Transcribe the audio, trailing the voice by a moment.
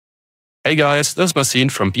Hey guys, this is Marcin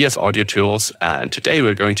from B.S Audio Tools, and today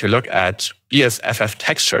we're going to look at B.S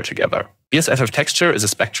FFTexture together. B.S FFTexture is a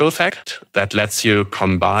spectral effect that lets you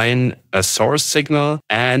combine a source signal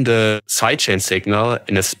and a sidechain signal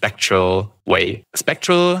in a spectral way.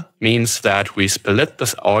 Spectral means that we split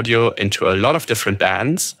this audio into a lot of different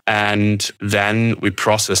bands, and then we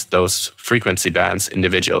process those frequency bands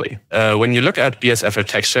individually. When you look at B.S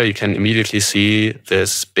FFTexture, you can immediately see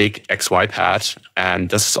this big XY pad, and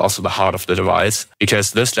this is also the heart of the device,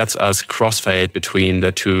 because this lets us crossfade between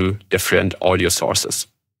the two different audio sources.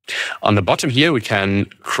 On the bottom here, we can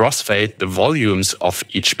crossfade the volumes of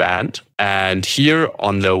each band. And here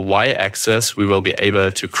on the y-axis, we will be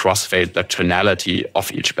able to crossfade the tonality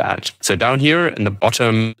of each band. So down here in the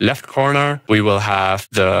bottom left corner, we will have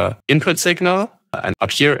the input signal. And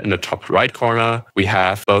up here in the top right corner, we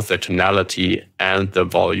have both the tonality and the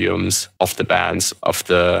volumes of the bands of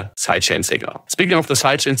the sidechain signal. Speaking of the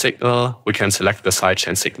sidechain signal, we can select the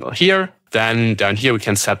sidechain signal here. Then down here, we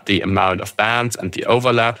can set the amount of bands and the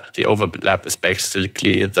overlap. The overlap is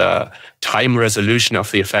basically the time resolution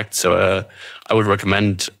of the effect. So I would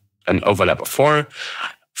recommend an overlap of 4.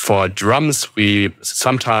 For drums, we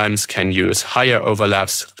sometimes can use higher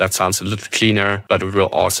overlaps. That sounds a little cleaner, but we will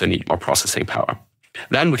also need more processing power.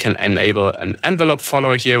 Then we can enable an envelope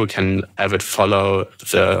follower here. We can have it follow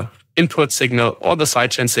the input signal or the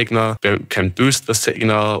sidechain signal. We can boost the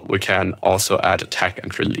signal. We can also add attack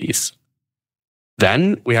and release.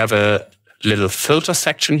 Then we have a little filter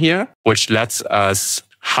section here, which lets us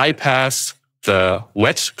high pass the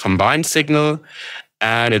wet combined signal,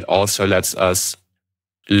 and it also lets us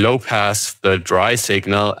low pass the dry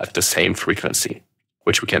signal at the same frequency,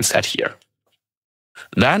 which we can set here.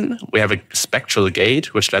 Then we have a spectral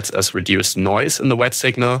gate, which lets us reduce noise in the wet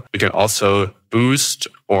signal. We can also boost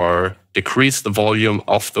or decrease the volume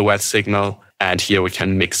of the wet signal. And here we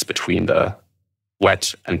can mix between the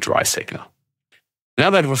wet and dry signal. Now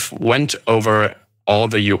that we've went over all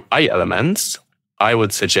the UI elements, I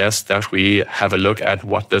would suggest that we have a look at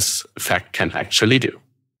what this effect can actually do.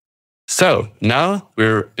 So now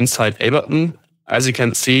we're inside Ableton. As you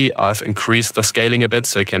can see, I've increased the scaling a bit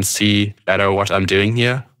so you can see better what I'm doing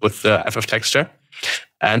here with the FFTexture.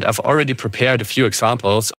 And I've already prepared a few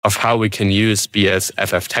examples of how we can use B.S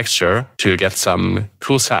FFTexture to get some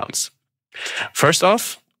cool sounds. First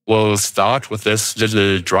off, we'll start with this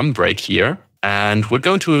little drum break here. And we're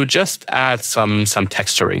going to just add some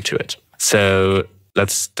texturing to it. So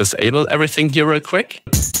let's disable everything here real quick.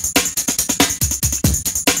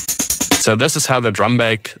 So this is how the drum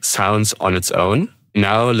break sounds on its own.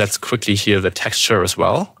 Now let's quickly hear the texture as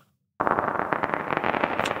well.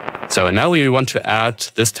 So now we want to add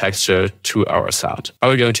this texture to our sound. How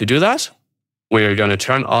are we going to do that? We're going to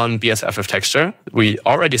turn on B.S FFTexture. We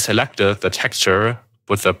already selected the texture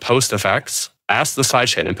with the post effects as the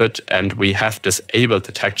sidechain input, and we have disabled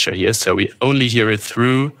the texture here, so we only hear it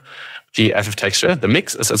through the FFTexture. The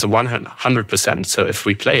mix is at 100%, so if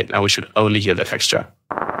we play it now, we should only hear the texture.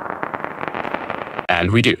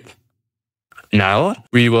 And we do. Now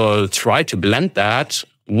we will try to blend that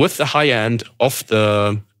with the high end of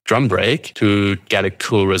the drum break to get a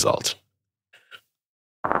cool result.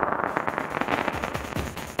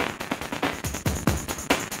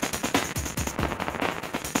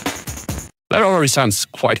 That already sounds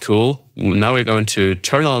quite cool. Now we're going to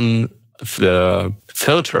turn on the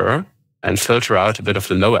filter and filter out a bit of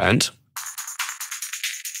the low end.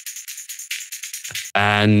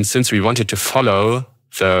 And since we wanted to follow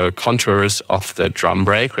the contours of the drum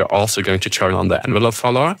break, we're also going to turn on the envelope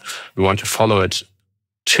follower. We want to follow it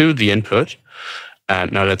to the input.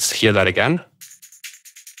 And now let's hear that again.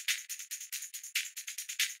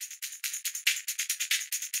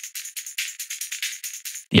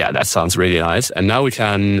 Yeah, that sounds really nice. And now we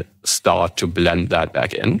can start to blend that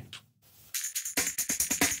back in.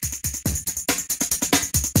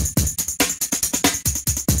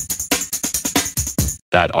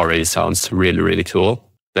 That already sounds really, really cool.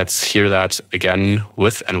 Let's hear that again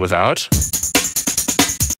with and without.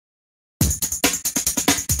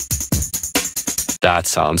 That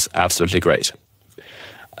sounds absolutely great.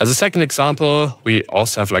 As a second example, we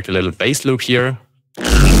also have like a little bass loop here.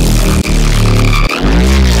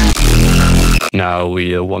 Now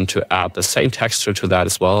we want to add the same texture to that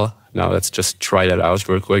as well. Now let's just try that out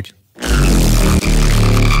real quick.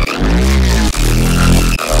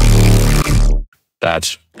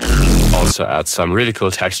 That also adds some really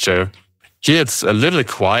cool texture. Here it's a little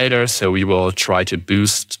quieter, so we will try to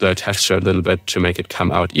boost the texture a little bit to make it come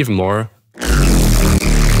out even more.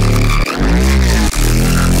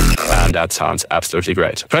 And that sounds absolutely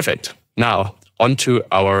great. Perfect. Now, on to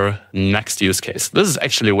our next use case. This is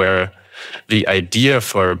actually where the idea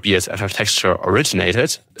for B.S FFTexture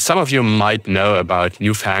originated. Some of you might know about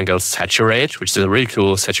Newfangled Saturate, which is a really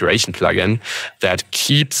cool saturation plugin that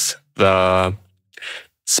keeps the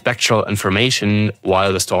spectral information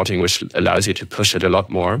while distorting, which allows you to push it a lot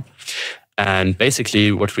more. And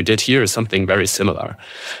basically what we did here is something very similar.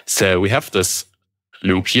 So we have this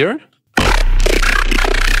loop here.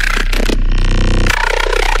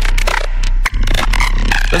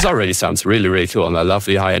 This already sounds really, really cool, and I love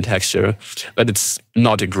the high-end texture, but it's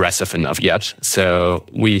not aggressive enough yet. So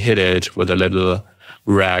we hit it with a little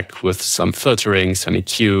rack with some filtering, some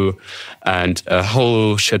EQ, and a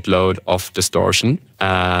whole shitload of distortion.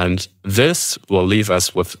 And this will leave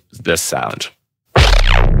us with this sound.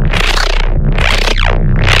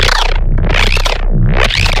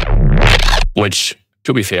 Which,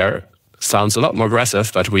 to be fair, sounds a lot more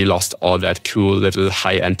aggressive, but we lost all that cool little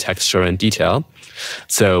high-end texture and detail.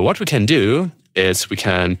 So what we can do is we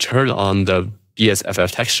can turn on the B.S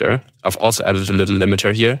FFTexture. I've also added a little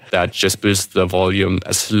limiter here that just boosts the volume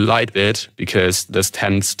a slight bit, because this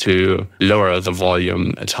tends to lower the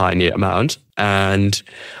volume a tiny amount. And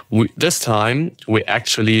this time we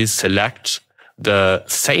actually select the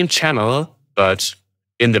same channel, but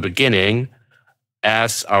in the beginning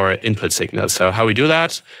as our input signal. So how we do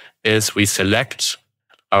that is we select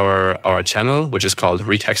our channel, which is called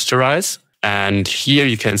Retexturize. And here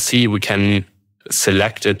you can see we can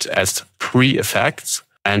select it as pre-effects.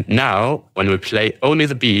 And now when we play only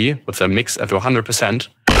the B with the mix at 100%,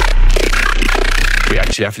 we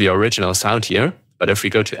actually have the original sound here. But if we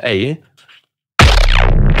go to A,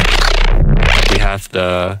 we have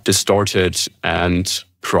the distorted and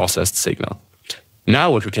processed signal.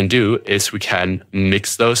 Now what we can do is we can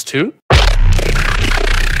mix those two.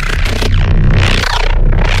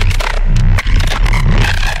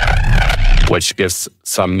 Which gives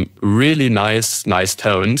some really nice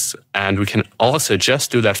tones. And we can also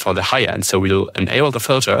just do that for the high end. So we'll enable the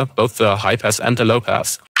filter, both the high pass and the low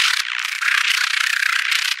pass.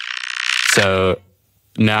 So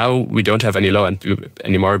now we don't have any low end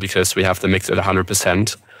anymore because we have the mix at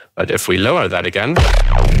 100%. But if we lower that again,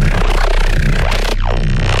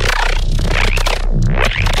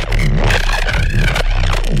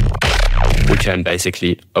 we can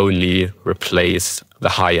basically only replace the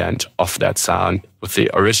high end of that sound with the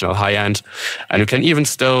original high end. And you can even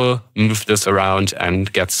still move this around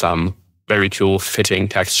and get some very cool fitting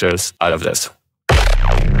textures out of this.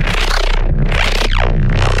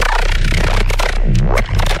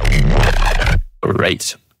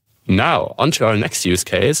 Great. Now on to our next use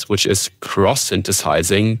case, which is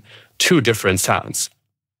cross-synthesizing two different sounds.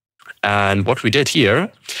 And what we did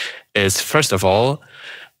here is, first of all,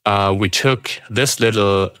 we took this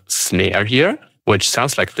little snare here, which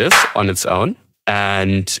sounds like this on its own.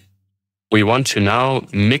 And we want to now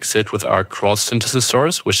mix it with our cross-synthesis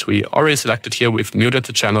source, which we already selected here. We've muted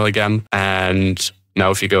the channel again. And now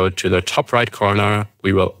if you go to the top right corner,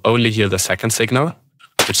 we will only hear the second signal,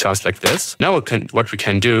 which sounds like this. Now what we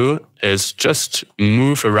can do is just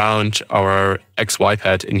move around our XY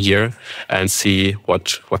pad in here and see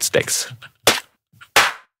what sticks.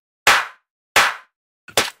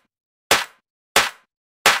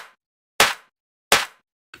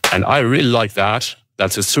 And I really like that.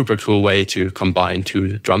 That's a super cool way to combine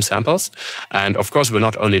two drum samples. And of course, we're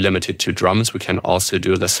not only limited to drums, we can also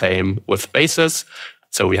do the same with basses.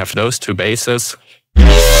 So we have those two basses.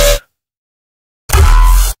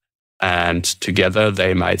 And together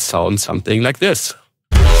they might sound something like this.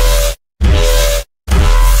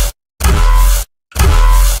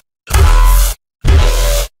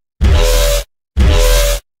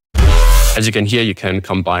 As you can hear, you can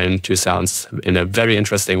combine two sounds in a very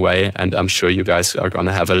interesting way, and I'm sure you guys are going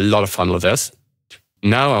to have a lot of fun with this.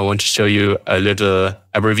 Now I want to show you a little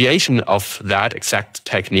abbreviation of that exact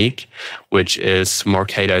technique, which is more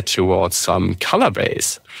catered towards some color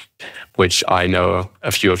bass, which I know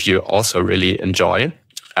a few of you also really enjoy.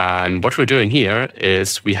 And what we're doing here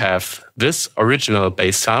is we have this original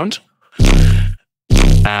bass sound,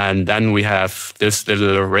 and then we have this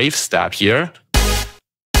little rave stab here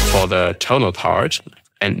for the tonal part.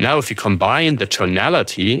 And now if you combine the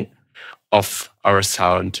tonality of our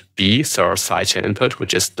sound B, so our sidechain input,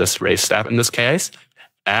 which is this rave stab in this case,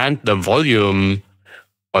 and the volume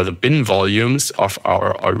or the bin volumes of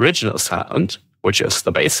our original sound, which is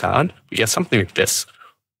the bass sound, we get something like this.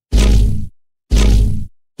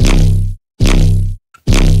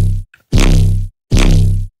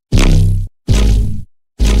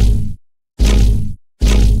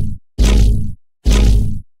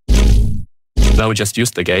 Now we just use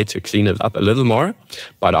the gate to clean it up a little more,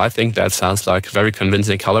 but I think that sounds like a very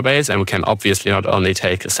convincing color base, and we can obviously not only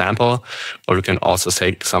take a sample, but we can also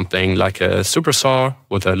take something like a supersaw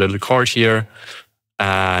with a little cord here,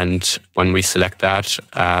 and when we select that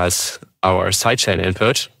as our sidechain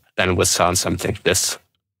input, then it will sound something like this.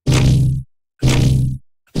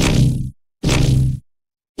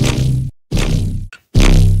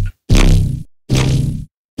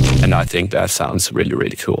 And I think that sounds really,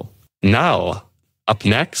 really cool. Now, up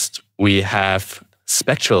next, we have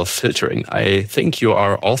spectral filtering. I think you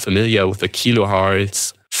are all familiar with the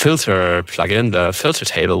kilohertz filter plugin, the filter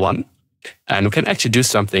table one. And we can actually do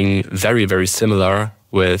something very, very similar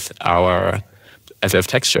with our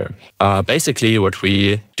FFTexture. Basically, what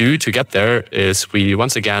we do to get there is we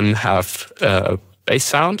once again have a bass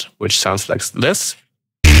sound, which sounds like this.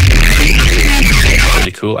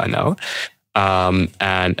 Really cool, I know.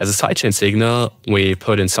 And as a sidechain signal, we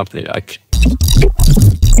put in something like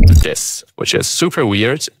this, which is super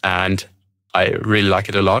weird, and I really like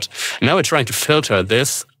it a lot. Now we're trying to filter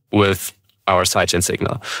this with our sidechain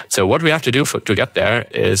signal. So what we have to do to get there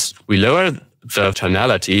is we lower the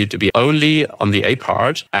tonality to be only on the A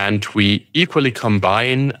part, and we equally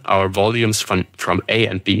combine our volumes from A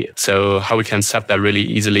and B. So how we can set that really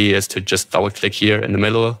easily is to just double click here in the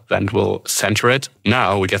middle, then we'll center it.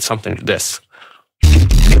 Now we get something like this.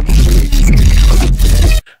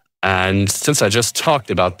 And since I just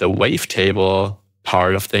talked about the wavetable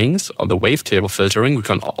part of things, or the wavetable filtering, we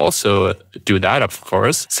can also do that, of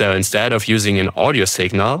course. So instead of using an audio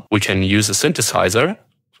signal, we can use a synthesizer.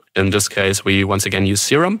 In this case, we once again use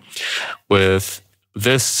Serum with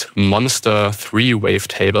this monster 3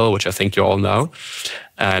 wavetable, which I think you all know.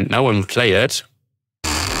 And now when we play it,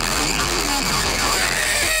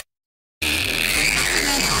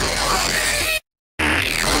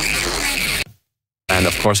 and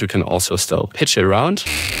of course we can also still pitch it around,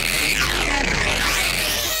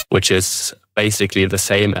 which is basically the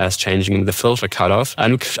same as changing the filter cutoff,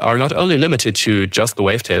 and are not only limited to just the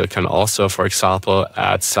wavetable, can also, for example,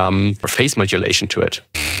 add some phase modulation to it.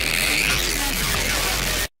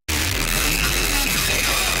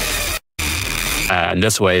 And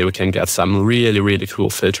this way we can get some really, really cool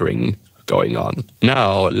filtering going on.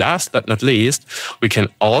 Now, last but not least, we can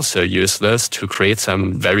also use this to create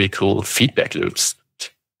some very cool feedback loops.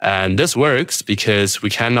 And this works because we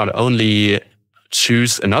can not only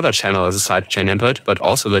choose another channel as a sidechain input, but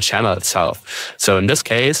also the channel itself. So in this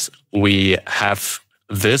case, we have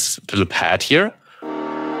this little pad here.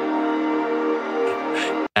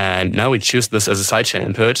 And now we choose this as a sidechain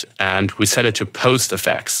input, and we set it to post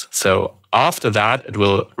effects. So after that, it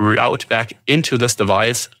will route back into this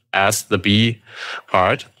device as the B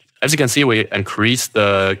part. As you can see, we increase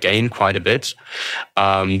the gain quite a bit.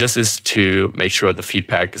 This is to make sure the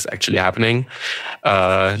feedback is actually happening.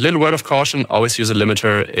 Little word of caution, always use a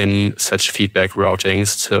limiter in such feedback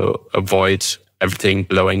routings to avoid everything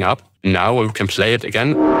blowing up. Now we can play it again.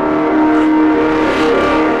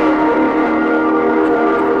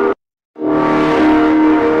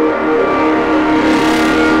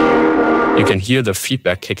 You can hear the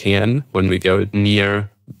feedback kicking in when we go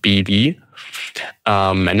near BB.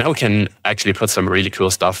 And now we can actually put some really cool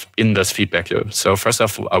stuff in this feedback loop. So first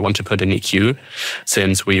off, I want to put an EQ,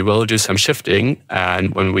 since we will do some shifting.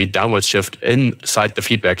 And when we downward shift inside the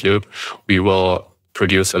feedback loop, we will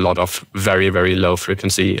produce a lot of very, very low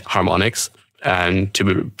frequency harmonics. And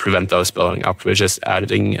to prevent those blowing up, we're just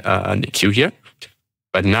adding an EQ here.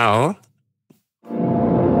 But now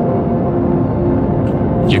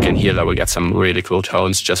you can hear that we get some really cool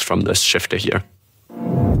tones just from this shifter here.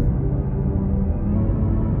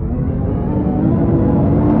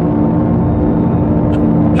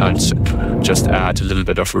 Let's just add a little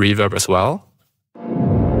bit of reverb as well.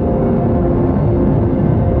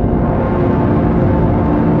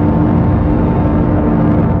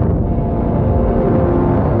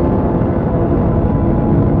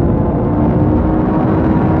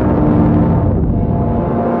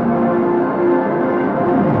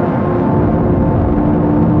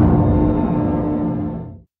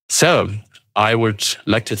 So, I would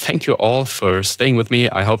like to thank you all for staying with me.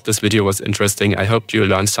 I hope this video was interesting. I hope you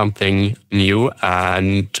learned something new.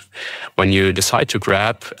 And when you decide to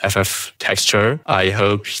grab FFTexture, I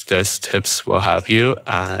hope these tips will help you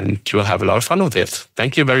and you will have a lot of fun with it.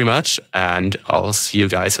 Thank you very much, and I'll see you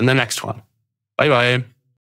guys in the next one. Bye-bye.